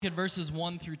At verses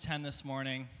 1 through 10 this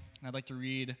morning. I'd like to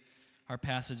read our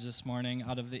passage this morning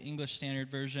out of the English Standard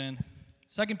Version.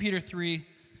 2 Peter 3,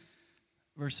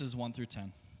 verses 1 through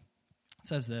 10. It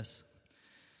says this: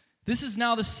 "This is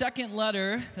now the second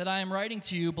letter that I am writing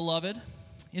to you, beloved.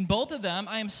 In both of them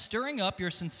I am stirring up your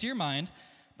sincere mind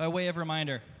by way of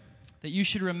reminder, that you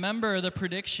should remember the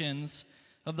predictions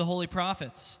of the holy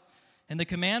prophets and the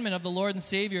commandment of the Lord and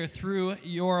Savior through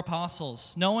your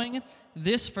apostles, knowing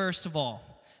this first of all,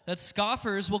 that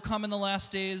scoffers will come in the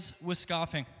last days with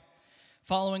scoffing,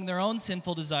 following their own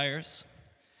sinful desires.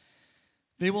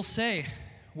 They will say,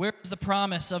 'Where is the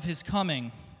promise of his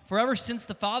coming?' For ever since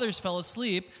the fathers fell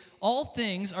asleep, all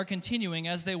things are continuing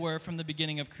as they were from the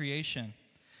beginning of creation.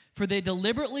 For they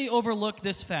deliberately overlook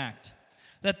this fact,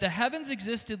 that the heavens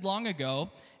existed long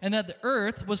ago, and that the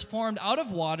earth was formed out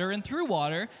of water and through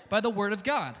water by the word of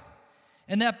God,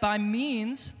 and that by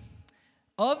means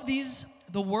of these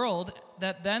the world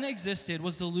that then existed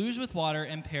was deluged with water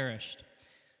and perished.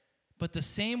 But the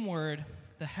same word,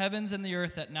 the heavens and the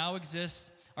earth that now exist,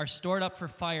 are stored up for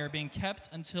fire, being kept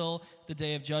until the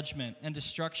day of judgment and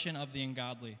destruction of the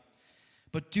ungodly.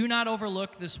 But do not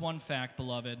overlook this one fact,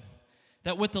 beloved,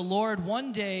 that with the Lord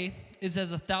 1 day is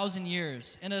as 1,000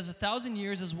 years, and as 1,000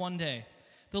 years is 1 day.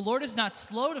 The Lord is not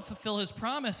slow to fulfill his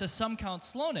promise, as some count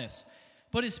slowness,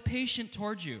 but is patient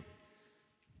toward you,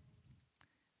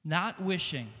 not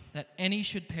wishing that any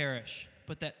should perish,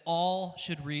 but that all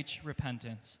should reach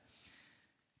repentance.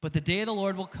 But the day of the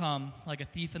Lord will come like a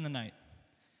thief in the night,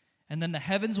 and then the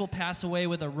heavens will pass away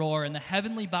with a roar, and the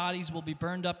heavenly bodies will be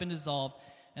burned up and dissolved,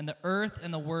 and the earth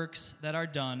and the works that are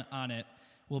done on it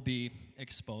will be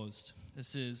exposed."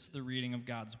 This is the reading of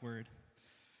God's word.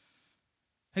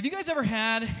 Have you guys ever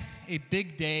had a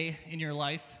big day in your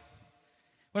life?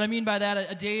 What I mean by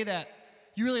that, a day that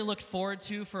you really looked forward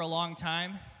to for a long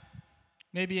time.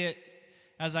 Maybe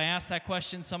as I ask that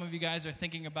question, some of you guys are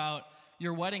thinking about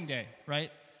your wedding day, right?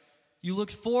 You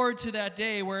looked forward to that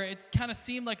day where it kind of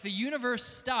seemed like the universe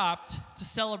stopped to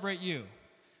celebrate you.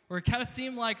 Where it kind of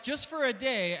seemed like just for a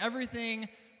day, everything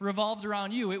revolved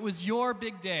around you. It was your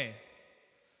big day.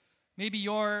 Maybe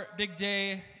your big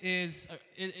day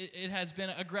it has been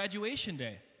a graduation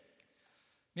day.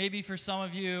 Maybe for some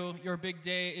of you, your big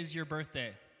day is your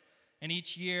birthday. And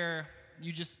each year,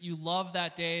 you love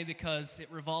that day because it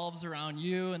revolves around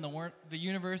you, and the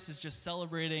universe is just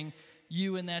celebrating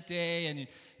you in that day, and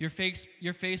your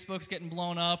Facebook's getting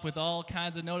blown up with all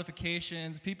kinds of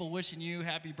notifications, people wishing you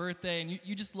happy birthday, and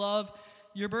you just love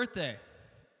your birthday.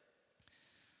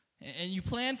 And you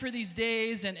plan for these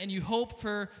days, and you hope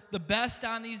for the best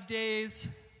on these days,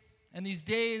 and these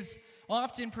days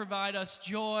often provide us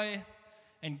joy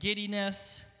and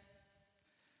giddiness.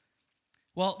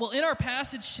 Well, in our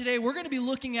passage today, we're going to be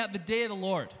looking at the day of the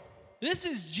Lord. This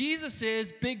is Jesus'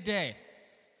 big day.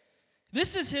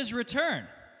 This is his return.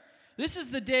 This is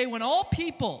the day when all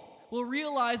people will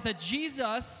realize that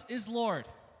Jesus is Lord.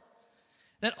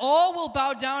 That all will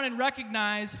bow down and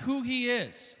recognize who he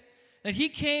is. That he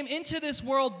came into this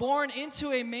world born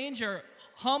into a manger,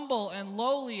 humble and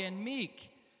lowly and meek,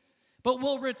 but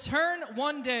will return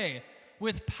one day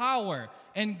with power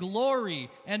and glory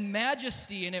and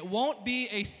majesty, and it won't be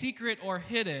a secret or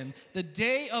hidden. The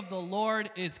day of the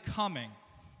Lord is coming.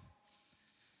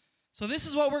 So this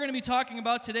is what we're going to be talking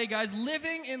about today, guys,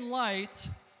 living in light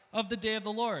of the day of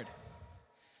the Lord.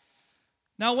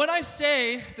 Now, when I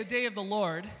say the day of the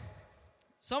Lord,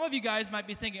 some of you guys might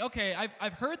be thinking, okay,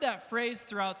 I've heard that phrase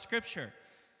throughout Scripture.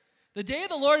 The day of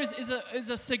the Lord is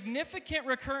a significant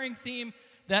recurring theme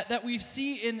that we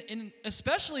see in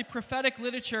especially prophetic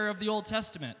literature of the Old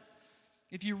Testament.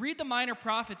 If you read the minor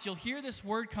prophets, you'll hear this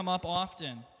word come up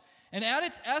often. And at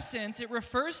its essence, it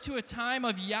refers to a time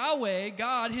of Yahweh,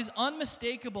 God, his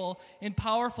unmistakable and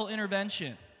powerful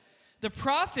intervention. The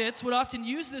prophets would often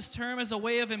use this term as a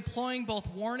way of employing both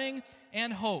warning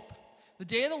and hope. The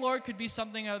day of the Lord could be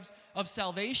something of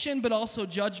salvation, but also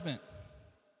judgment.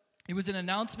 It was an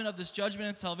announcement of this judgment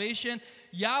and salvation.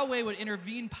 Yahweh would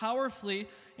intervene powerfully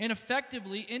and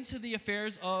effectively into the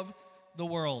affairs of the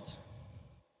world.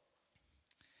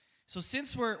 So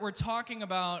since we're talking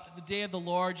about the day of the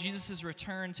Lord, Jesus'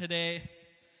 return today,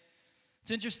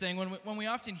 it's interesting. When we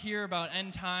often hear about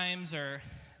end times or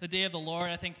the day of the Lord,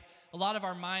 I think a lot of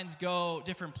our minds go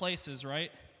different places,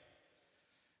 right?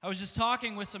 I was just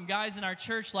talking with some guys in our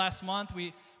church last month.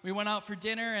 We went out for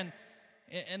dinner,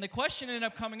 and the question ended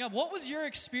up coming up, what was your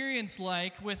experience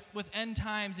like with end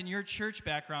times in your church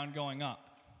background growing up?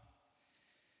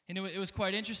 And it was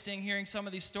quite interesting hearing some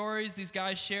of these stories these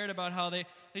guys shared about how they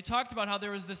talked about how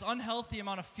there was this unhealthy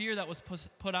amount of fear that was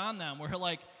put on them, where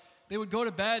like they would go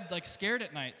to bed like scared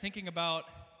at night, thinking about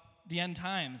the end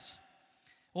times.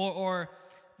 Or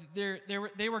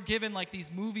they were given like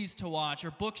these movies to watch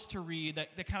or books to read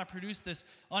that kind of produced this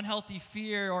unhealthy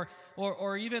fear,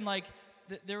 or even like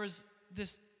there was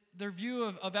this, their view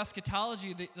of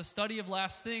eschatology, the study of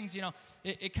last things,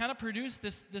 it kind of produced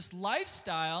this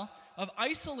lifestyle of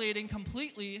isolating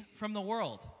completely from the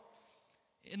world.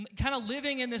 And kind of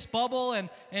living in this bubble, and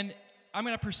I'm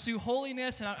going to pursue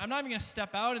holiness, and I'm not even going to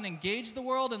step out and engage the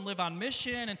world and live on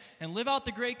mission and live out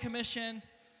the Great Commission.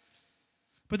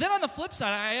 But then on the flip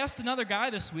side, I asked another guy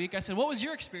this week, I said, what was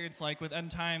your experience like with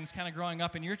end times kind of growing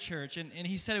up in your church? And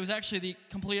he said it was actually the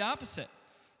complete opposite.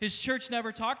 His church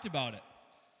never talked about it.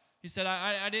 He said,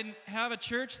 I didn't have a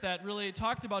church that really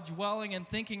talked about dwelling and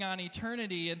thinking on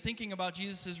eternity and thinking about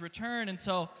Jesus' return, and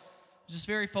so just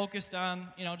very focused on,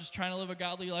 just trying to live a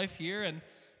godly life here and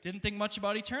didn't think much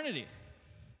about eternity.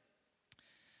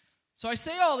 So I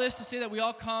say all this to say that we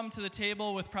all come to the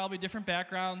table with probably different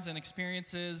backgrounds and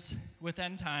experiences with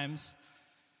end times.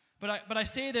 But I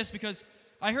say this because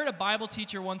I heard a Bible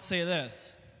teacher once say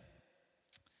this: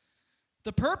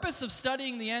 the purpose of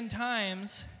studying the end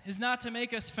times is not to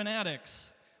make us fanatics,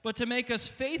 but to make us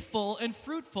faithful and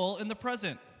fruitful in the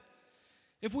present.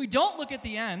 If we don't look at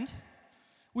the end,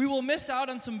 we will miss out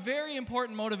on some very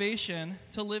important motivation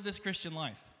to live this Christian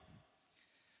life.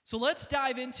 So let's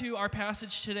dive into our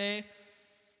passage today.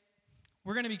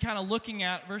 We're going to be kind of looking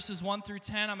at verses 1 through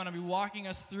 10. I'm going to be walking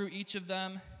us through each of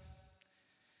them,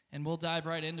 and we'll dive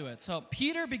right into it. So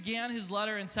Peter began his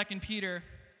letter in 2 Peter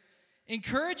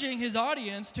encouraging his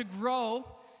audience to grow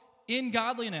in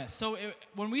godliness. So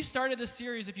when we started this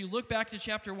series, if you look back to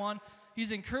chapter 1,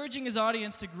 he's encouraging his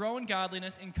audience to grow in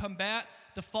godliness and combat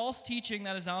the false teaching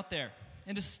that is out there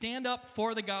and to stand up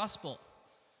for the gospel.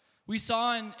 We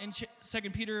saw in 2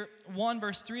 Peter 1,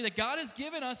 verse 3, that God has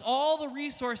given us all the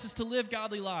resources to live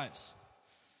godly lives.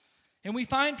 And we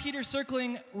find Peter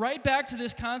circling right back to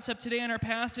this concept today in our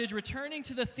passage, returning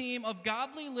to the theme of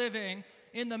godly living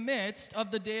in the midst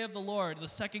of the day of the Lord, the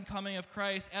second coming of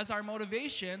Christ, as our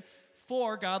motivation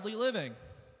for godly living.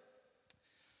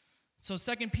 So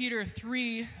 2 Peter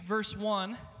 3, verse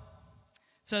 1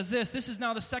 says this is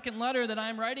now the second letter that I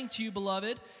am writing to you,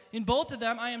 beloved. In both of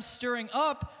them I am stirring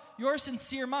up your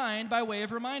sincere mind by way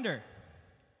of reminder.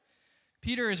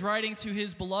 Peter is writing to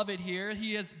his beloved here.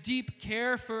 He has deep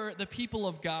care for the people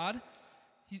of God.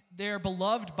 They are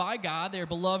beloved by God. They are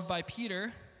beloved by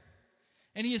Peter.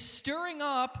 And he is stirring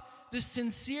up this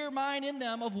sincere mind in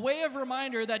them of way of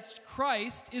reminder that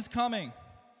Christ is coming.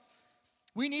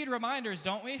 We need reminders,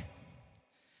 don't we?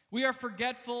 We are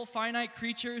forgetful, finite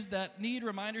creatures that need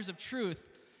reminders of truth.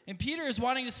 And Peter is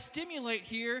wanting to stimulate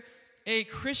here a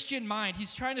Christian mind.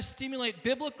 He's trying to stimulate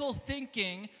biblical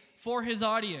thinking for his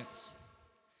audience,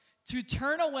 to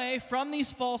turn away from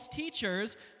these false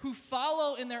teachers who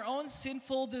follow in their own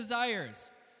sinful desires.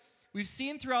 We've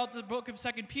seen throughout the book of 2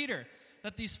 Peter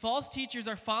that these false teachers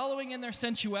are following in their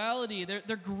sensuality.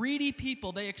 They're greedy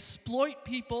people. They exploit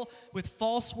people with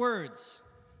false words.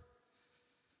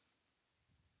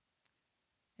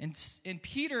 And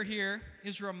Peter here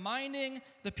is reminding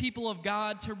the people of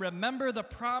God to remember the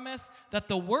promise that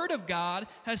the Word of God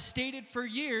has stated for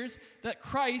years, that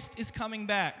Christ is coming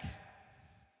back.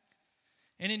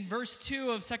 And in verse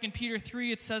 2 of 2 Peter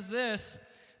 3, it says this,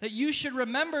 that you should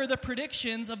remember the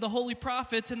predictions of the holy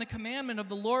prophets and the commandment of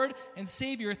the Lord and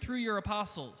Savior through your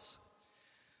apostles.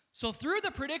 So through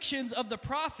the predictions of the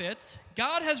prophets,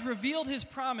 God has revealed his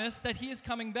promise that he is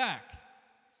coming back.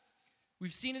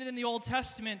 We've seen it in the Old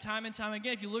Testament time and time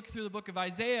again. If you look through the book of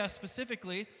Isaiah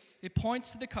specifically, it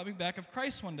points to the coming back of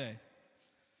Christ one day.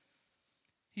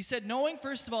 He said, knowing,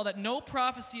 first of all, that no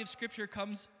prophecy of Scripture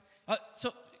comes...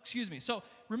 So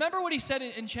remember what he said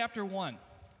in chapter 1.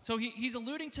 So he's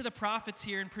alluding to the prophets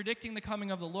here and predicting the coming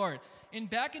of the Lord. And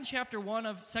back in chapter 1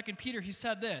 of 2 Peter, he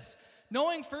said this,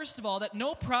 knowing, first of all, that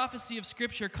no prophecy of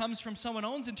Scripture comes from someone's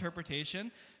own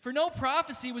interpretation, for no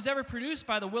prophecy was ever produced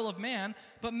by the will of man,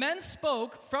 but men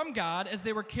spoke from God as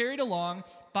they were carried along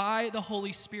by the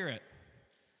Holy Spirit.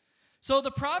 So the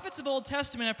prophets of Old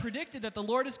Testament have predicted that the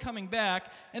Lord is coming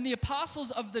back, and the apostles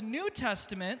of the New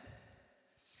Testament,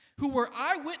 who were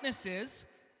eyewitnesses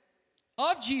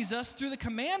of Jesus through the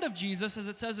command of Jesus, as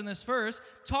it says in this verse,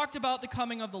 talked about the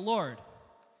coming of the Lord.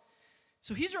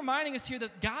 So he's reminding us here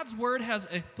that God's word has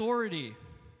authority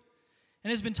and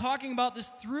has been talking about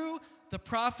this through the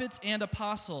prophets and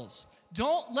apostles.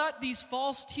 Don't let these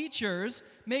false teachers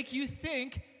make you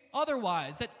think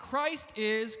otherwise, that Christ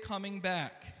is coming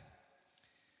back.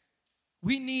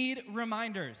 We need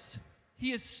reminders.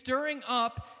 He is stirring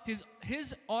up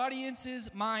his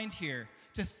audience's mind here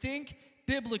to think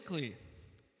biblically.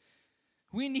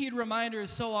 We need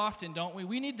reminders so often, don't we?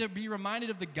 We need to be reminded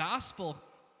of the gospel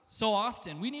so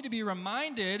often. We need to be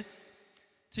reminded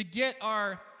to get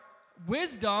our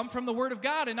wisdom from the Word of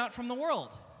God and not from the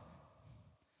world.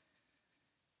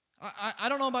 I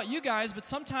don't know about you guys, but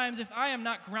sometimes if I am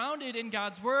not grounded in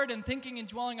God's Word and thinking and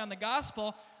dwelling on the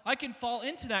gospel, I can fall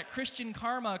into that Christian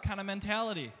karma kind of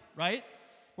mentality, right?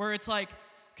 Where it's like,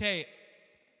 okay,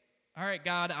 all right,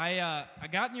 God, I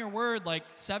got in your Word like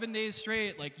 7 days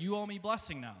straight, like you owe me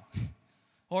blessing now.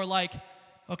 Or like,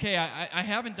 okay, I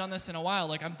haven't done this in a while,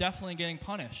 like I'm definitely getting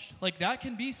punished. Like that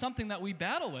can be something that we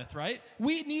battle with, right?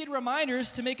 We need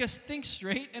reminders to make us think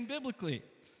straight and biblically.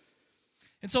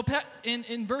 And so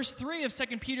in verse 3 of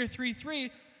 2 Peter 3:3,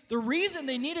 the reason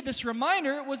they needed this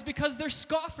reminder was because there's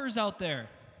scoffers out there.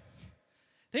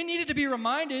 They needed to be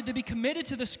reminded to be committed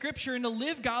to the Scripture and to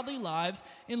live godly lives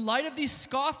in light of these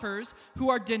scoffers who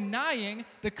are denying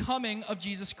the coming of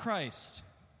Jesus Christ.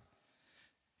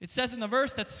 It says in the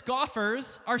verse that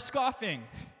scoffers are scoffing.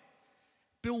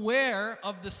 Beware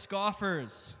of the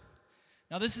scoffers.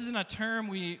 Now, this isn't a term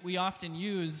we often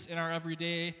use in our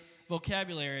everyday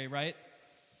vocabulary, right?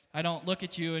 I don't look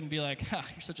at you and be like,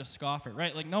 you're such a scoffer,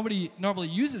 right? Like nobody normally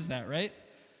uses that, right?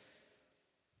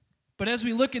 But as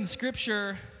we look in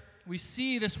Scripture, we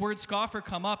see this word scoffer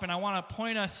come up, and I want to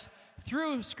point us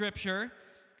through Scripture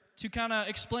to kind of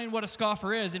explain what a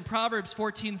scoffer is. In Proverbs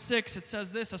 14:6, it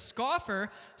says this: a scoffer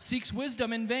seeks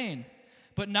wisdom in vain,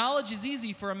 but knowledge is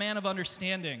easy for a man of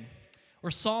understanding.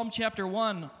 Or Psalm chapter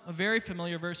 1, a very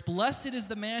familiar verse: blessed is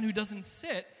the man who doesn't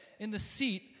sit in the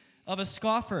seat of a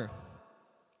scoffer.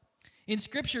 In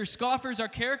Scripture, scoffers are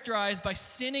characterized by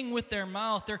sinning with their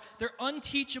mouth. They're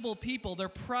unteachable people. They're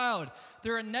proud.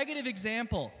 They're a negative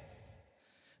example.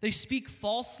 They speak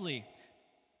falsely.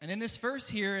 And in this verse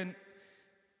here, in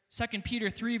 2 Peter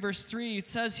 3, verse 3, it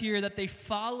says here that they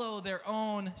follow their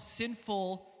own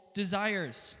sinful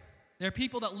desires. They're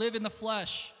people that live in the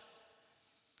flesh.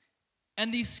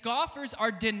 And these scoffers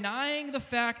are denying the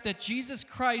fact that Jesus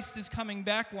Christ is coming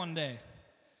back one day.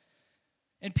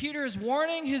 And Peter is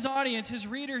warning his audience, his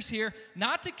readers here,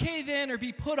 not to cave in or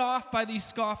be put off by these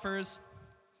scoffers,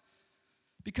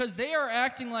 because they are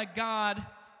acting like God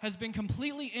has been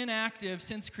completely inactive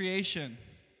since creation.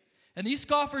 And these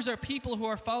scoffers are people who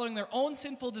are following their own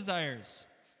sinful desires.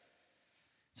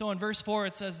 So in verse 4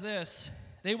 it says this: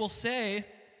 they will say,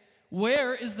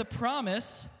 where is the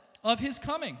promise of his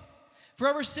coming? For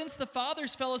ever since the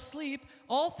fathers fell asleep,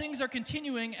 all things are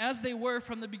continuing as they were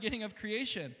from the beginning of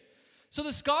creation. So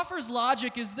the scoffer's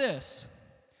logic is this: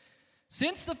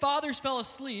 since the fathers fell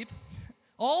asleep,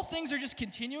 all things are just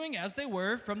continuing as they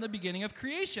were from the beginning of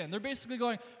creation. They're basically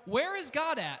going, where is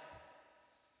God at?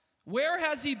 Where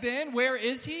has he been? Where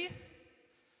is he?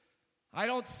 I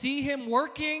don't see him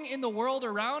working in the world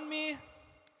around me.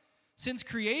 Since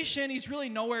creation, he's really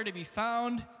nowhere to be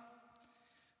found.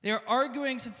 They are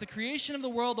arguing since the creation of the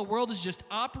world is just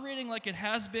operating like it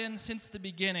has been since the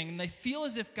beginning. And they feel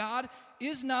as if God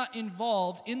is not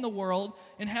involved in the world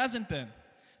and hasn't been.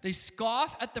 They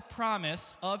scoff at the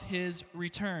promise of his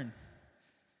return.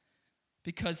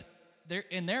 Because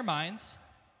in their minds,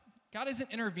 God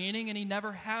isn't intervening and he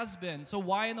never has been. So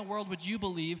why in the world would you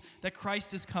believe that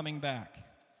Christ is coming back?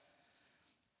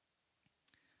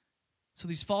 So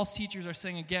these false teachers are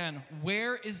saying again,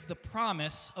 where is the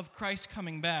promise of Christ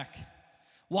coming back?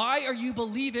 Why are you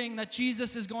believing that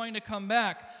Jesus is going to come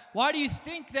back? Why do you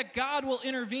think that God will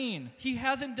intervene? He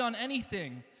hasn't done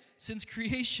anything since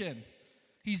creation.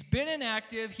 He's been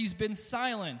inactive. He's been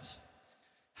silent.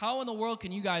 How in the world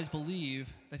can you guys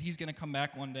believe that he's going to come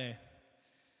back one day?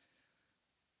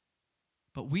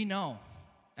 But we know,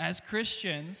 as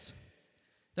Christians,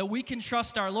 that we can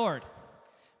trust our Lord.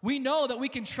 We know that we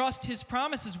can trust his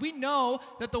promises. We know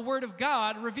that the Word of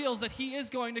God reveals that he is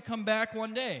going to come back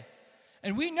one day.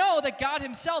 And we know that God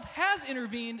himself has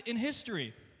intervened in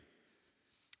history.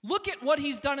 Look at what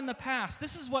he's done in the past.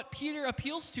 This is what Peter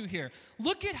appeals to here.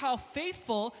 Look at how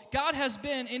faithful God has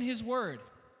been in his Word.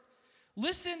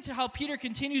 Listen to how Peter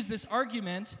continues this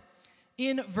argument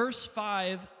in verse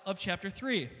 5 of chapter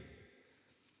 3.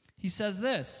 He says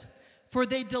this: for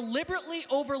they deliberately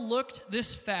overlooked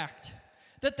this fact,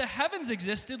 that the heavens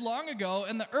existed long ago,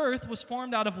 and the earth was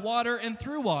formed out of water and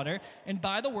through water, and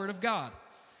by the word of God.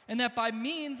 And that by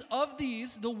means of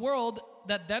these, the world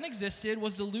that then existed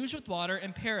was deluged with water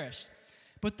and perished.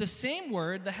 But the same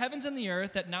word, the heavens and the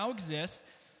earth that now exist,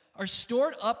 are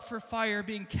stored up for fire,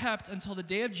 being kept until the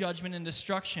day of judgment and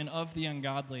destruction of the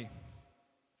ungodly.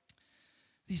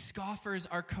 These scoffers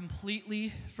are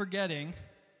completely forgetting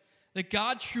that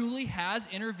God truly has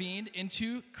intervened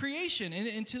into creation,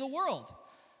 into the world.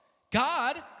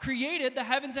 God created the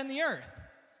heavens and the earth.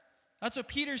 That's what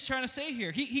Peter's trying to say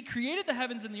here. He created the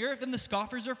heavens and the earth, and the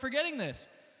scoffers are forgetting this.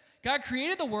 God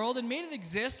created the world and made it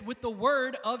exist with the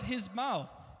word of his mouth.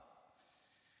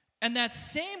 And that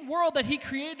same world that he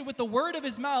created with the word of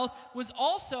his mouth was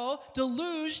also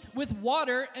deluged with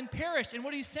water and perished. And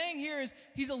what he's saying here is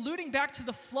he's alluding back to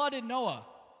the flood in Noah.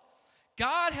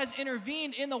 God has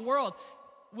intervened in the world.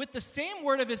 With the same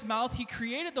word of his mouth, he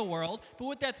created the world, but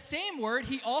with that same word,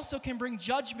 he also can bring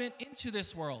judgment into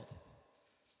this world.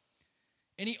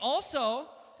 And he also,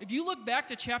 if you look back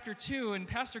to chapter 2, and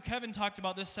Pastor Kevin talked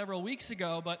about this several weeks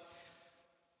ago, but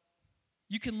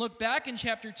you can look back in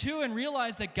chapter 2 and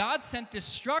realize that God sent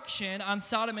destruction on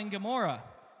Sodom and Gomorrah.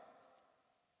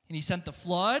 And he sent the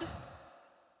flood,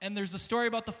 and there's a story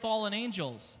about the fallen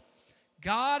angels.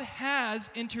 God has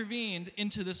intervened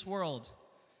into this world.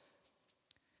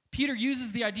 Peter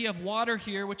uses the idea of water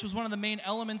here, which was one of the main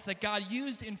elements that God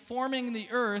used in forming the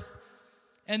earth,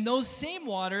 and those same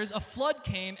waters, a flood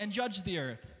came and judged the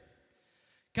earth.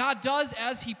 God does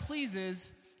as he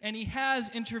pleases, and he has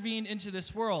intervened into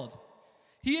this world.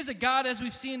 He is a God, as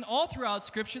we've seen all throughout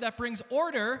Scripture, that brings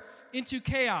order into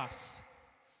chaos.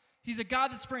 He's a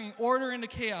God that's bringing order into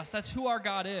chaos. That's who our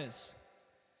God is.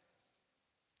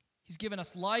 He's given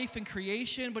us life and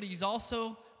creation, but he's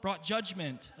also brought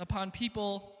judgment upon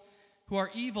people who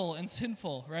are evil and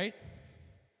sinful, right?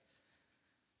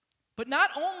 But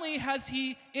not only has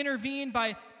he intervened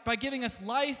by giving us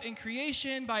life and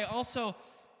creation, by also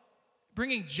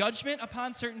bringing judgment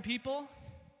upon certain people,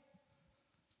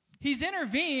 he's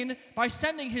intervened by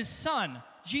sending his Son,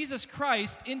 Jesus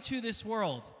Christ, into this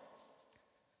world.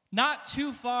 Not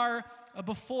too far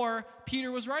before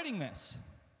Peter was writing this.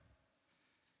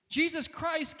 Jesus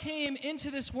Christ came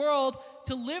into this world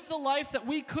to live the life that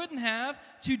we couldn't have,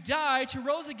 to die, to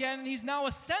rose again, and he's now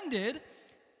ascended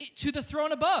to the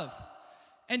throne above.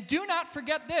 And do not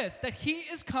forget this, that he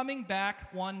is coming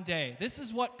back one day. This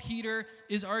is what Peter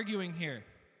is arguing here.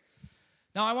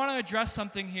 Now, I want to address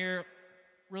something here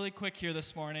really quick here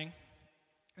this morning,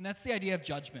 and that's the idea of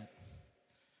judgment.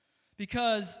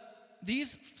 Because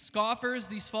these scoffers,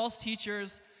 these false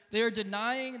teachers, they are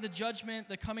denying the judgment,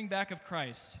 the coming back of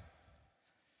Christ.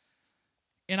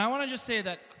 And I want to just say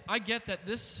that I get that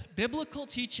this biblical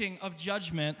teaching of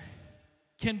judgment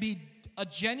can be a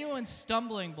genuine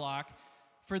stumbling block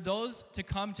for those to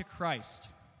come to Christ.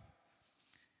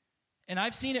 And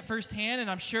I've seen it firsthand,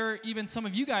 and I'm sure even some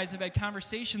of you guys have had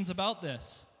conversations about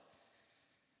this,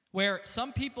 where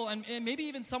some people, and maybe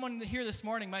even someone here this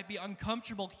morning, might be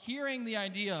uncomfortable hearing the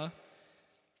idea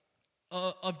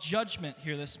of judgment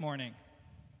here this morning.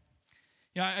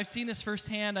 You know, I've seen this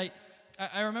firsthand.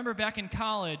 I remember back in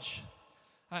college,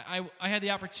 I had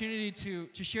the opportunity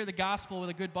to share the gospel with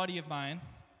a good buddy of mine.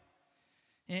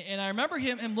 And I remember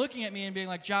him looking at me and being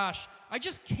like, Josh, I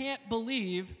just can't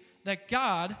believe that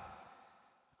God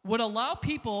would allow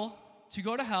people to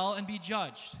go to hell and be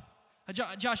judged.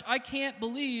 Josh, I can't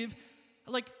believe,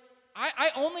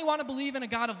 I only want to believe in a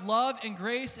God of love and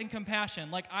grace and compassion.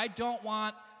 I don't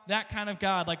want that kind of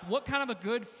God. What kind of a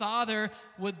good father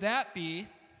would that be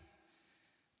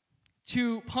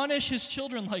to punish his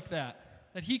children like that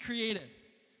he created?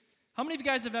 How many of you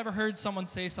guys have ever heard someone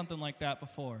say something like that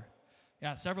before?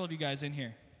 Yeah, several of you guys in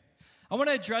here. I want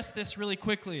to address this really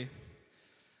quickly.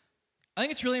 I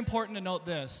think it's really important to note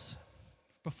this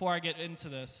before I get into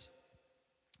this.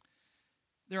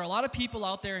 There are a lot of people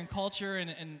out there in culture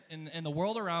and the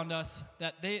world around us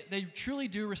that they truly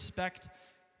do respect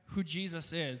who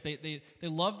Jesus is. They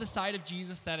love the side of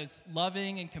Jesus that is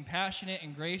loving and compassionate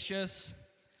and gracious.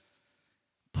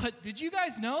 But did you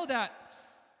guys know that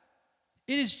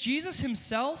it is Jesus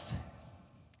himself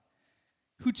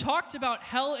who talked about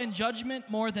hell and judgment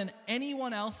more than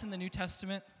anyone else in the New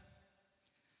Testament?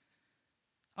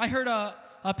 I heard a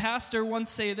pastor once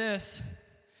say this: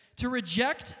 to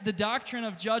reject the doctrine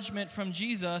of judgment from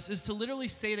Jesus is to literally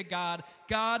say to God,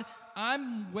 God,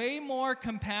 I'm way more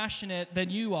compassionate than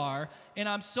you are, and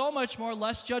I'm so much more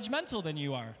less judgmental than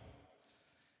you are.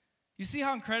 You see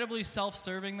how incredibly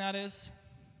self-serving that is?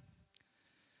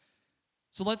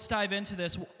 So let's dive into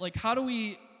this. How do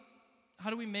we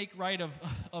make right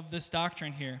of this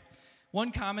doctrine here?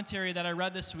 One commentary that I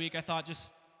read this week I thought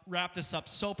just wrapped this up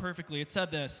so perfectly. It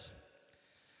said this: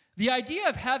 the idea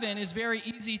of heaven is very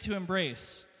easy to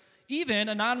embrace. Even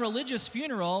a non-religious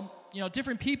funeral,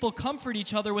 different people comfort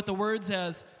each other with the words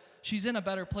as, she's in a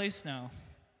better place now.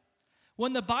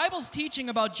 When the Bible's teaching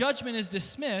about judgment is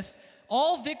dismissed,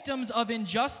 all victims of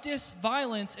injustice,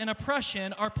 violence, and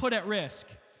oppression are put at risk.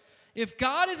 If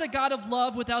God is a God of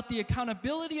love without the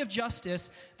accountability of justice,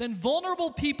 then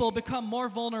vulnerable people become more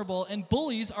vulnerable and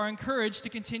bullies are encouraged to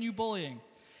continue bullying.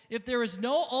 If there is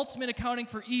no ultimate accounting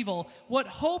for evil, what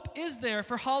hope is there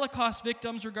for Holocaust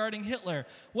victims regarding Hitler?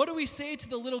 What do we say to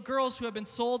the little girls who have been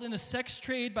sold into sex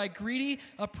trade by greedy,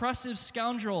 oppressive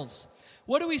scoundrels?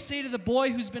 What do we say to the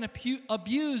boy who's been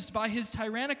abused by his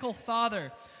tyrannical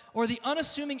father, or the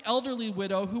unassuming elderly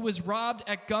widow who was robbed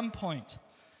at gunpoint?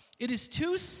 It is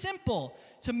too simple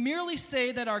to merely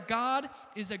say that our God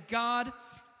is a God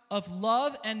of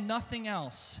love and nothing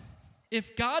else.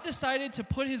 If God decided to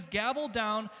put his gavel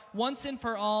down once and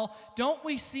for all, don't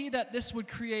we see that this would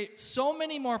create so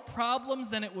many more problems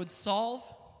than it would solve?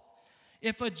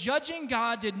 If a judging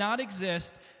God did not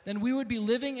exist, then we would be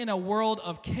living in a world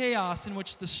of chaos in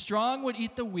which the strong would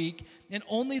eat the weak and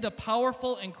only the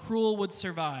powerful and cruel would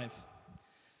survive.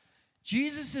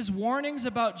 Jesus' warnings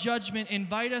about judgment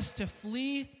invite us to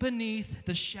flee beneath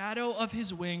the shadow of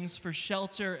his wings for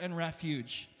shelter and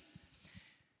refuge.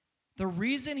 The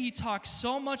reason he talks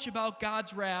so much about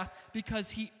God's wrath, because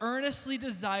he earnestly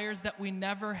desires that we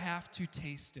never have to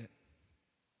taste it.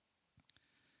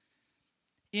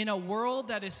 In a world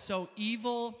that is so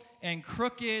evil and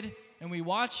crooked, and we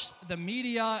watch the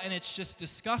media and it's just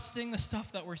disgusting, the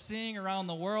stuff that we're seeing around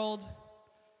the world,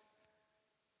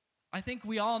 I think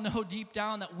we all know deep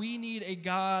down that we need a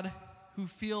God who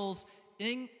feels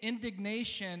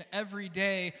indignation every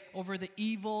day over the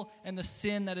evil and the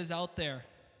sin that is out there.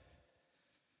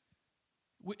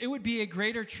 It would be a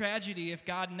greater tragedy if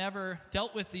God never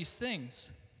dealt with these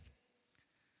things.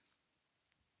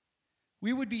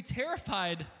 We would be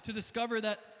terrified to discover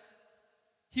that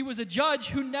he was a judge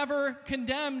who never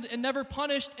condemned and never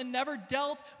punished and never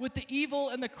dealt with the evil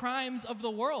and the crimes of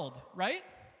the world, right?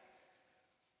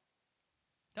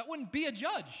 That wouldn't be a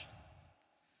judge.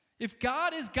 If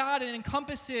God is God and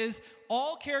encompasses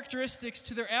all characteristics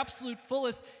to their absolute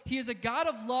fullest, he is a God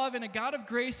of love and a God of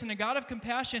grace and a God of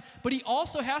compassion, but he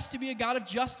also has to be a God of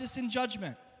justice and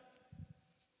judgment.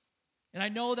 And I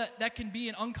know that that can be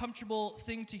an uncomfortable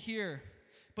thing to hear,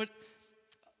 but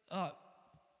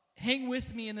hang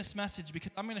with me in this message,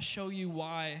 because I'm going to show you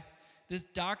why this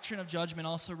doctrine of judgment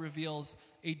also reveals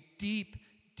a deep,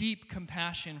 deep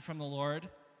compassion from the Lord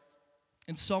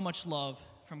and so much love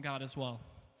from God as well.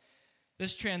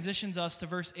 This transitions us to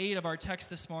verse 8 of our text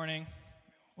this morning.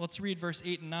 Let's read verse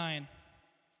 8 and 9. It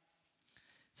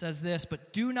says this,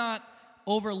 "But do not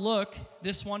overlook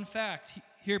this one fact."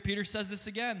 Here Peter says this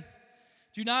again.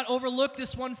 "Do not overlook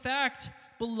this one fact,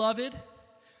 beloved,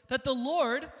 that the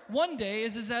Lord one day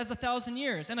is as 1,000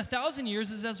 years, and 1,000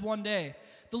 years is as one day.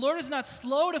 The Lord is not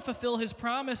slow to fulfill his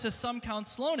promise, as some count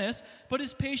slowness, but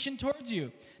is patient towards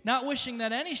you, not wishing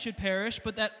that any should perish,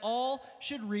 but that all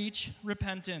should reach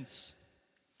repentance."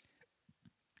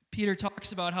 Peter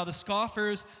talks about how the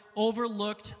scoffers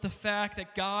overlooked the fact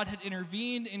that God had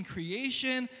intervened in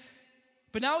creation,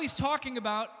 but now he's talking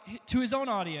about to his own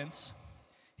audience.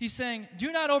 He's saying,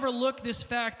 do not overlook this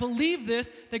fact. Believe this,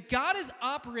 that God is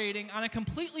operating on a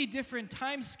completely different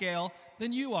time scale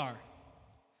than you are.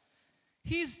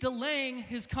 He's delaying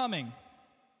his coming.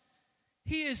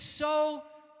 He is so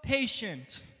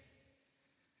patient.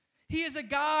 He is a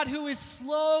God who is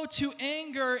slow to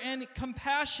anger and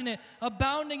compassionate,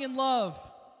 abounding in love.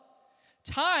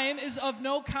 Time is of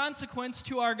no consequence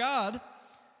to our God,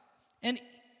 and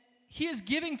he is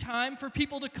giving time for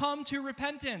people to come to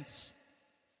repentance.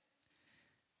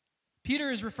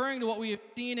 Peter is referring to what we have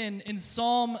seen in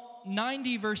Psalm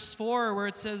 90, verse 4, where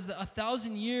it says that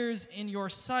 1,000 years in your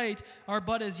sight are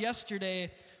but as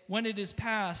yesterday when it is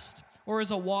past, or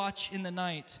as a watch in the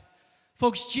night.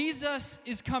 Folks, Jesus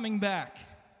is coming back.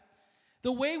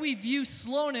 The way we view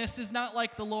slowness is not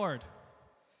like the Lord.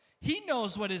 He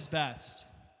knows what is best.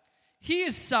 He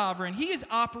is sovereign. He is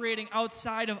operating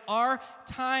outside of our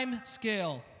time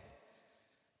scale.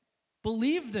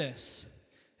 Believe this,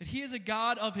 that he is a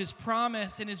God of his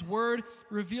promise, and his word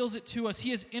reveals it to us. He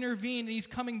has intervened, and he's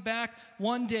coming back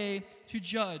one day to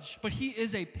judge. But he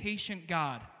is a patient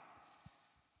God.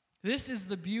 This is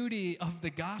the beauty of the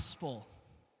gospel.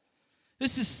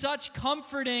 This is such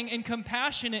comforting and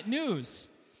compassionate news,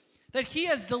 that he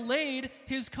has delayed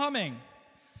his coming.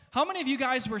 How many of you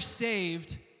guys were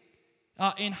saved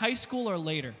in high school or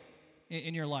later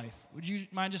in your life? Would you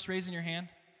mind just raising your hand?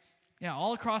 Yeah,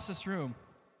 all across this room.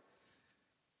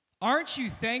 Aren't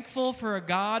you thankful for a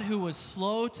God who was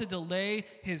slow to delay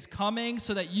his coming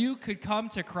so that you could come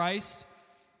to Christ?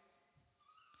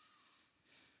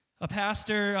 A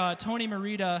pastor, Tony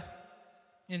Merida,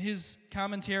 in his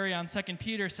commentary on 2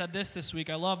 Peter, said this week.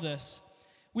 I love this.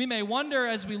 "We may wonder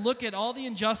as we look at all the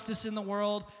injustice in the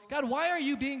world, God, why are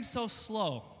you being so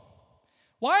slow?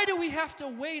 Why do we have to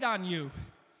wait on you?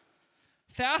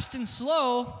 Fast and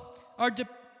slow are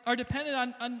are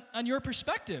dependent on your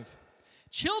perspective.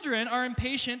 Children are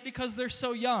impatient because they're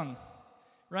so young,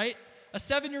 right? A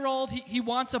 7-year-old, he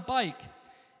wants a bike.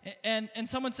 And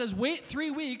someone says, wait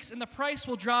 3 weeks and the price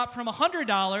will drop from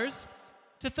 $100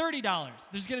 to $30.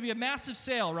 There's going to be a massive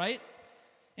sale, right?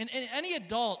 And any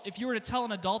adult, if you were to tell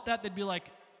an adult that, they'd be like,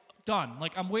 done.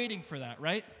 Like, I'm waiting for that,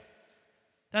 right?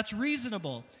 That's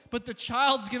reasonable. But the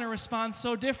child's going to respond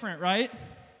so different, right?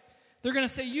 They're going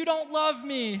to say, you don't love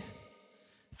me.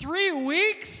 3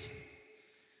 weeks?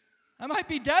 I might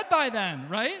be dead by then,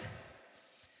 right?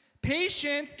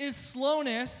 Patience is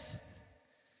slowness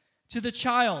to the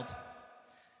child.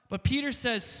 But Peter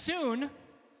says soon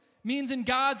means in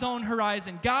God's own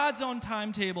horizon, God's own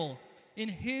timetable, in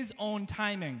his own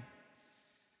timing.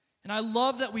 And I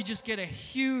love that we just get a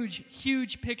huge,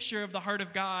 huge picture of the heart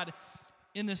of God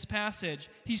in this passage.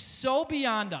 He's so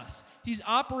beyond us. He's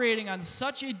operating on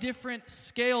such a different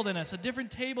scale than us, a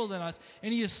different table than us,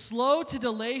 and he is slow to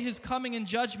delay his coming in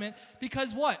judgment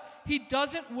because what? He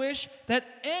doesn't wish that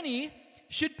any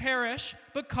should perish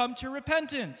but come to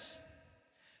repentance.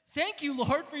 Thank you,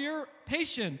 Lord, for your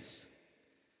patience.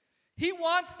 He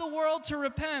wants the world to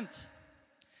repent.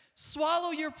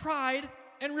 Swallow your pride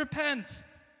and repent.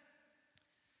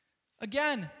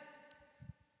 Again,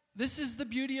 this is the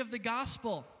beauty of the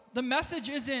gospel. The message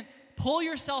isn't pull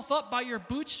yourself up by your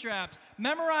bootstraps,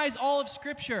 memorize all of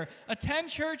Scripture, attend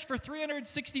church for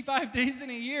 365 days in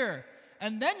a year,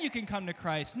 and then you can come to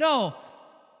Christ. No,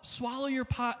 swallow your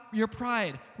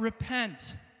pride,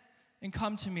 repent, and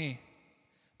come to me.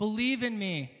 Believe in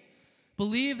me.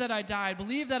 Believe that I died.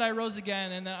 Believe that I rose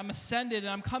again and that I'm ascended and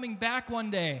I'm coming back one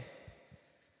day.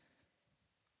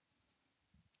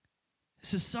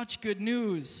 This is such good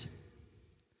news.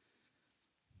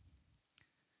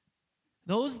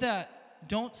 Those that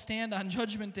don't stand on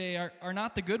Judgment Day are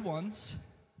not the good ones.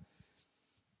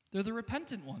 They're the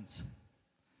repentant ones.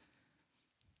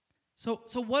 So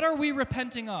what are we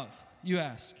repenting of, you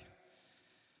ask?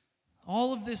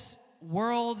 All of this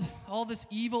world, all this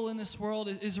evil in this world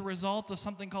is a result of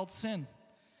something called sin.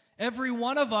 Every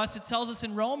one of us, it tells us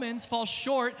in Romans, falls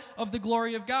short of the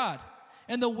glory of God.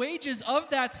 And the wages of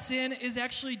that sin is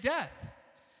actually death.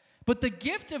 But the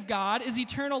gift of God is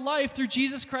eternal life through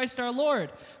Jesus Christ our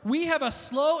Lord. We have a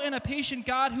slow and a patient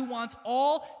God who wants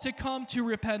all to come to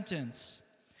repentance.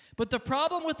 But the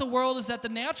problem with the world is that the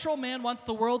natural man wants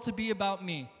the world to be about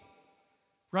me.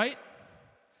 Right?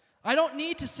 I don't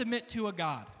need to submit to a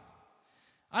God.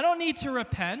 I don't need to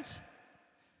repent.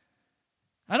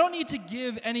 I don't need to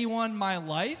give anyone my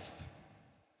life.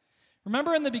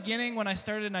 Remember in the beginning when I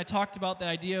started and I talked about the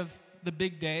idea of the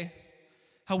big day?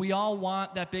 How we all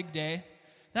want that big day?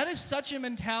 That is such a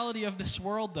mentality of this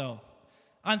world, though,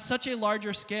 on such a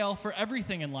larger scale for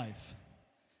everything in life.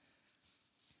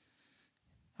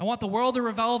 I want the world to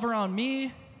revolve around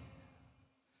me.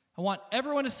 I want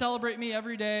everyone to celebrate me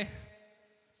every day.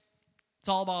 It's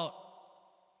all about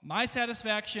my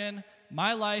satisfaction,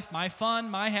 my life, my fun,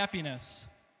 my happiness.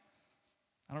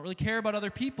 I don't really care about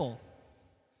other people.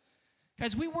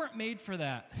 Guys, we weren't made for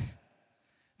that.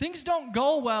 Things don't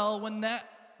go well when that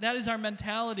is our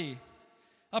mentality.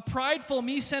 A prideful,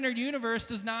 me-centered universe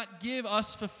does not give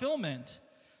us fulfillment.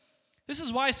 This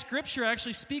is why Scripture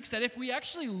actually speaks that if we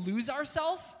actually lose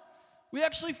ourselves, we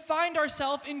actually find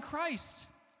ourselves in Christ.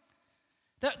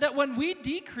 That when we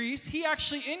decrease, he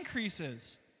actually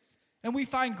increases. And we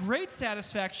find great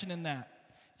satisfaction in that.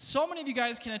 So many of you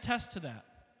guys can attest to that.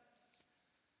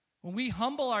 When we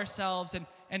humble ourselves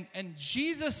and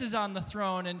Jesus is on the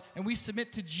throne and we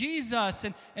submit to Jesus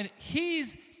and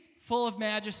he's full of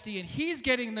majesty and he's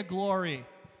getting the glory,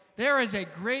 there is a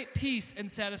great peace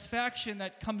and satisfaction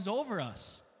that comes over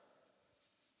us.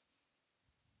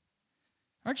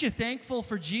 Aren't you thankful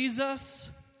for Jesus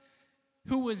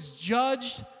who was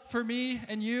judged for me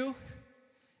and you?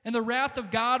 And the wrath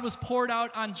of God was poured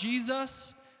out on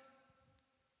Jesus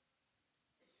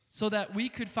so that we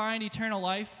could find eternal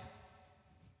life.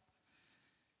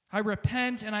 I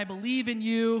repent and I believe in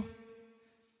you,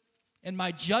 and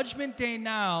my judgment day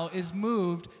now is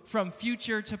moved from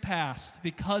future to past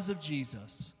because of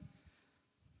Jesus.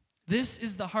 This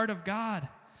is the heart of God.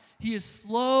 He is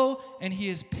slow and he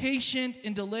is patient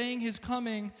in delaying his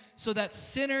coming so that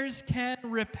sinners can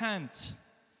repent.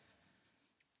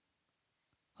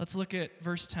 Let's look at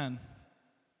verse 10.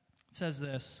 It says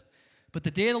this, "But the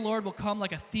day of the Lord will come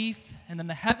like a thief, and then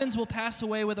the heavens will pass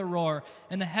away with a roar,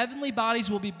 and the heavenly bodies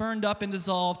will be burned up and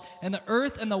dissolved, and the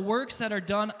earth and the works that are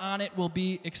done on it will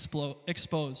be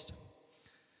exposed.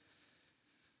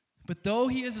 But though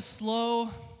he is a slow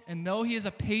and though he is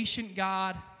a patient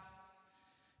God,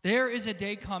 there is a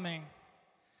day coming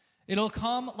It'll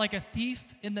come like a thief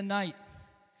in the night.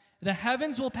 The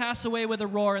heavens will pass away with a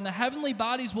roar, and the heavenly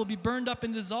bodies will be burned up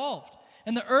and dissolved,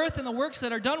 and the earth and the works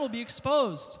that are done will be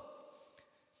exposed.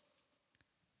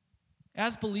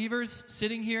 As believers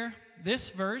sitting here,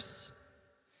 this verse,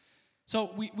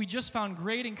 so we just found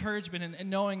great encouragement in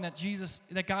knowing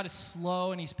that God is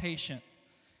slow and he's patient.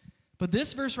 But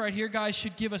this verse right here, guys,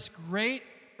 should give us great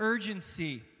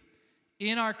urgency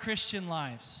in our Christian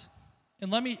lives.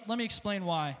 And let me explain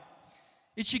why.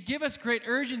 It should give us great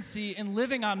urgency in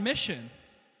living on mission,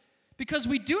 because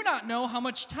we do not know how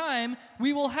much time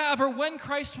we will have or when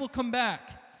Christ will come back.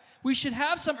 We should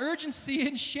have some urgency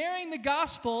in sharing the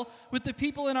gospel with the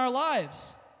people in our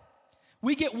lives.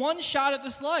 We get one shot at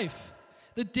this life.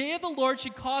 The day of the Lord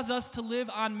should cause us to live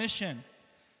on mission.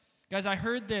 Guys, I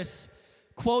heard this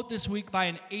quote this week by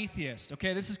an atheist.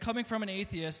 Okay, this is coming from an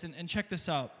atheist, and check this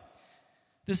out.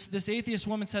 This atheist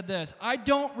woman said this: I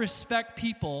don't respect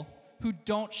people who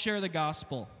don't share the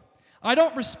gospel. I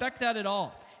don't respect that at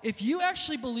all. If you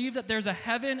actually believe that there's a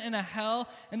heaven and a hell,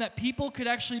 and that people could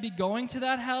actually be going to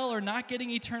that hell or not getting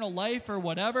eternal life or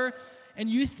whatever, and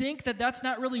you think that that's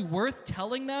not really worth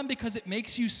telling them because it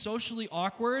makes you socially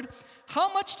awkward,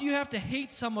 how much do you have to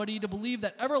hate somebody to believe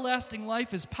that everlasting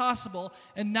life is possible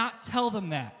and not tell them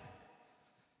that?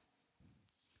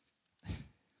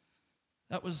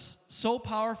 That was so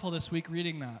powerful this week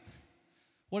reading that.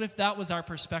 What if that was our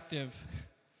perspective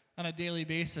on a daily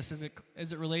basis as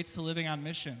it relates to living on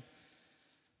mission?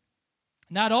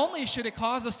 Not only should it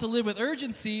cause us to live with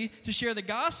urgency to share the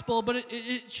gospel, but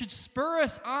it should spur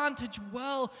us on to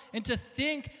dwell and to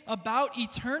think about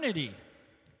eternity.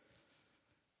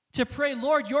 To pray,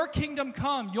 Lord, your kingdom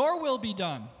come, your will be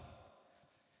done.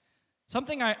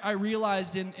 Something I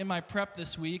realized in my prep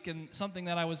this week, and something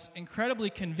that I was incredibly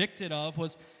convicted of,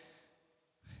 was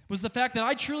the fact that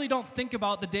I truly don't think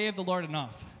about the day of the Lord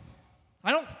enough.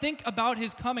 I don't think about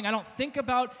his coming. I don't think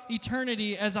about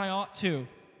eternity as I ought to.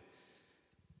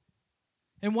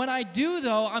 And when I do,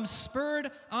 though, I'm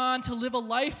spurred on to live a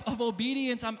life of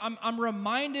obedience. I'm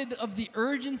reminded of the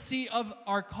urgency of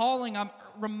our calling. I'm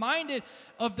reminded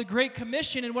of the Great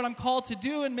Commission and what I'm called to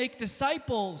do and make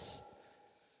disciples.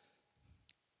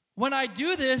 When I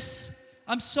do this,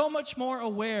 I'm so much more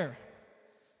aware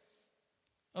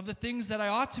of the things that I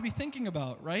ought to be thinking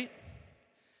about, right?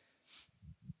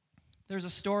 There's a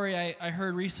story I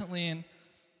heard recently, and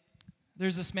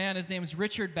there's this man, his name is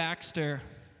Richard Baxter.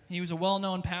 He was a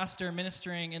well-known pastor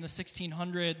ministering in the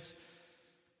 1600s,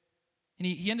 and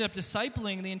he ended up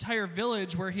discipling the entire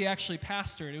village where he actually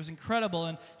pastored. It was incredible,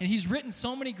 and he's written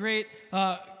so many great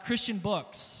Christian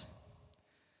books.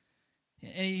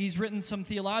 And he's written some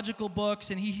theological books,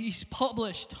 and he's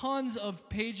published tons of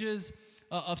pages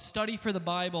of study for the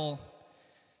Bible.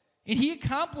 And he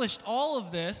accomplished all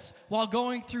of this while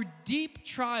going through deep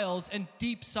trials and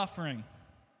deep suffering.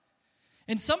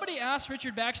 And somebody asked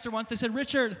Richard Baxter once, they said,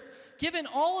 Richard, given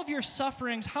all of your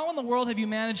sufferings, how in the world have you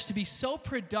managed to be so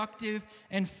productive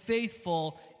and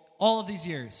faithful all of these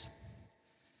years?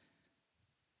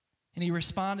 And he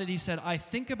responded, he said, I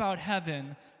think about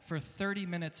heaven for 30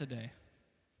 minutes a day.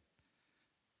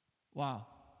 Wow.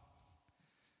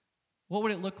 What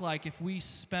would it look like if we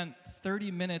spent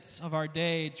 30 minutes of our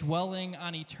day dwelling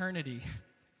on eternity,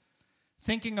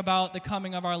 thinking about the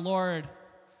coming of our Lord,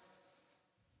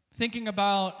 thinking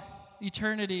about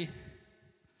eternity?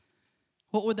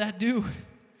 What would that do?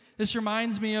 This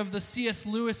reminds me of the C.S.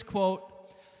 Lewis quote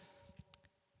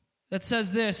that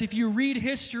says this: if you read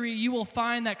history, you will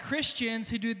find that Christians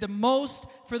who did the most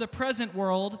for the present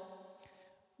world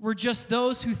were just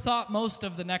those who thought most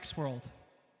of the next world.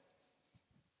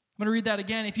 I'm going to read that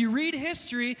again. If you read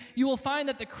history, you will find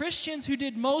that the Christians who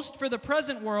did most for the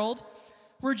present world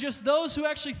were just those who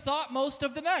actually thought most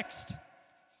of the next.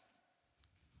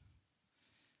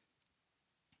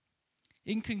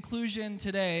 In conclusion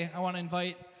today, I want to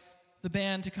invite the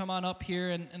band to come on up here,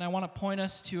 and I want to point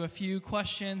us to a few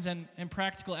questions and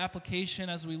practical application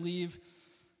as we leave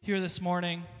here this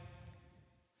morning.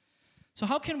 So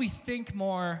how can we think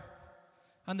more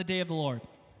on the day of the Lord?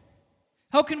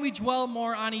 How can we dwell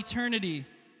more on eternity?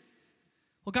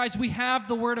 Well, guys, we have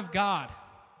the Word of God.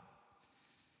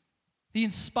 The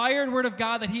inspired Word of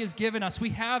God that He has given us.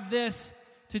 We have this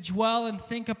to dwell and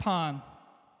think upon.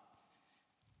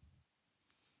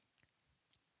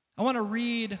 I want to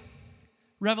read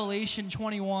Revelation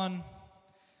 21,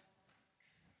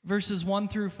 verses 1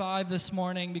 through 5 this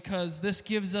morning, because this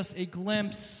gives us a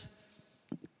glimpse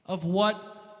of what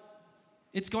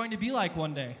it's going to be like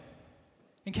one day.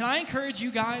 And can I encourage you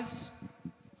guys,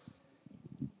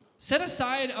 set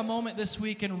aside a moment this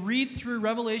week and read through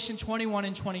Revelation 21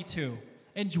 and 22.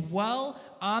 and dwell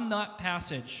on that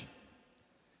passage.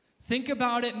 Think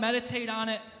about it, meditate on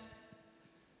it.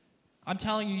 I'm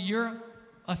telling you, your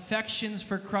affections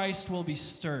for Christ will be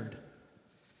stirred.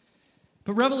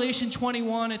 But Revelation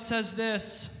 21, it says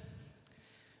this,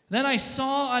 "Then I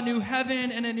saw a new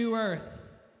heaven and a new earth.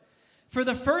 For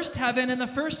the first heaven and the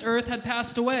first earth had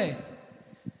passed away,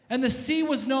 and the sea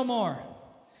was no more.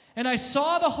 And I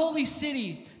saw the holy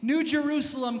city, New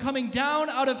Jerusalem, coming down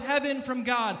out of heaven from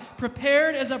God,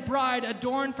 prepared as a bride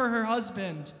adorned for her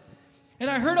husband. And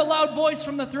I heard a loud voice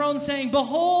from the throne saying,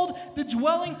 'Behold, the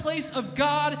dwelling place of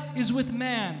God is with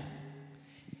man.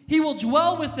 He will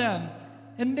dwell with them,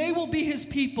 and they will be his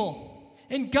people.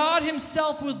 And God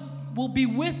himself will be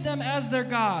with them as their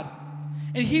God.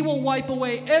 And he will wipe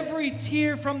away every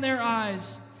tear from their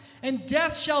eyes. And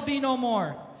death shall be no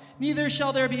more. Neither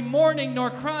shall there be mourning,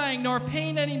 nor crying, nor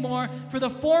pain anymore, for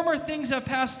the former things have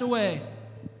passed away.'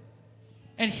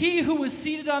 And he who was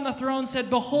seated on the throne said,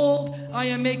 'Behold, I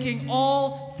am making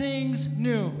all things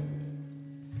new.'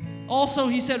 Also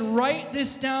he said, 'Write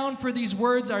this down, for these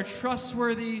words are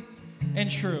trustworthy and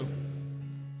true.'"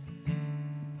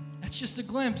 That's just a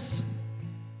glimpse.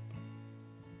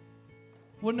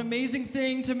 What an amazing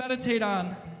thing to meditate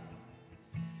on.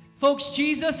 Folks,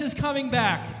 Jesus is coming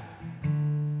back.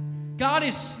 God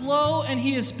is slow and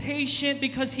he is patient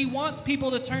because he wants people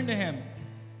to turn to him.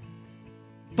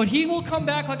 But he will come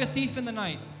back like a thief in the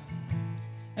night.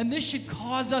 And this should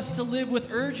cause us to live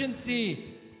with urgency,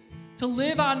 to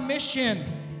live on mission.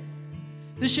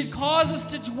 This should cause us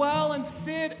to dwell and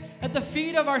sit at the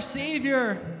feet of our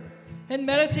Savior and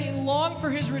meditate and long for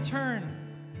his return.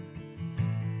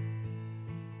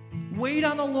 Wait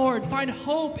on the Lord. Find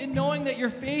hope in knowing that your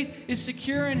faith is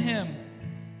secure in him.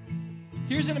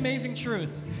 Here's an amazing truth.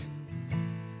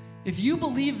 If you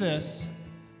believe this,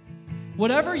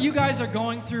 whatever you guys are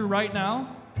going through right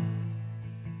now,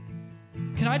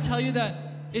 can I tell you that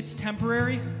it's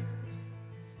temporary?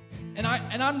 And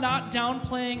I'm not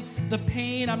downplaying the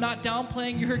pain. I'm not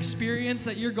downplaying your experience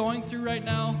that you're going through right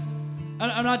now.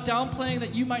 I'm not downplaying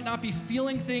that you might not be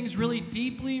feeling things really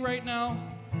deeply right now.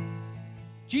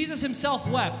 Jesus himself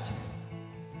wept.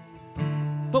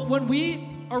 But when we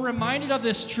are reminded of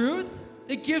this truth,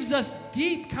 it gives us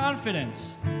deep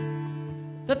confidence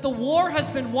that the war has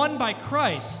been won by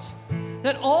Christ,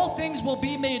 that all things will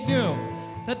be made new,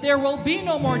 that there will be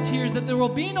no more tears, that there will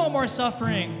be no more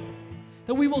suffering,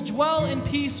 that we will dwell in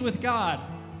peace with God.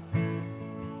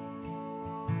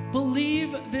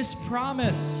 Believe this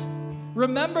promise.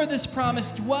 Remember this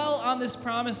promise. Dwell on this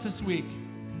promise this week.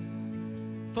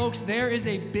 Folks, there is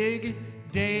a big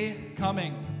day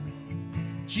coming.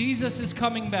 Jesus is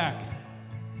coming back.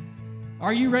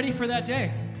 Are you ready for that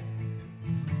day?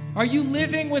 Are you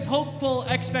living with hopeful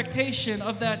expectation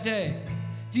of that day?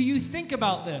 Do you think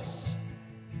about this?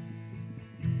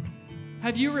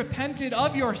 Have you repented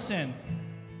of your sin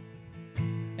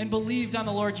and believed on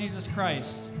the Lord Jesus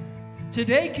Christ?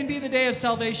 Today can be the day of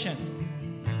salvation.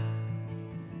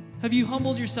 Have you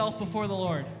humbled yourself before the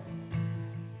Lord?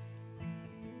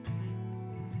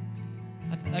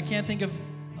 I can't think of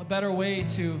a better way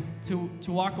to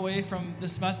walk away from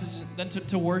this message than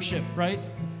to worship, right?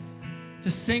 To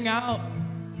sing out,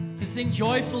 to sing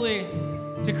joyfully,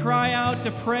 to cry out,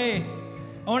 to pray.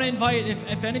 I want to invite,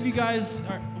 if any of you guys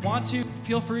want to,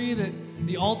 feel free. That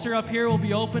the altar up here will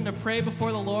be open to pray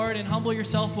before the Lord and humble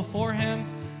yourself before him.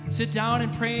 Sit down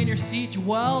and pray in your seat.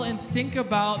 Dwell and think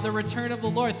about the return of the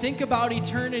Lord. Think about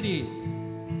eternity.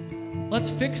 Let's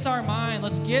fix our mind.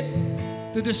 Let's get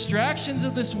the distractions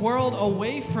of this world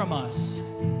away from us.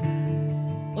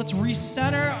 Let's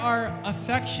recenter our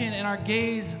affection and our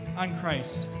gaze on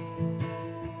Christ.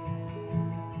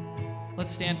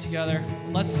 Let's stand together.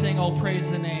 Let's sing, "Oh, Praise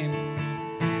the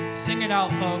Name." Sing it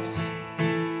out, folks.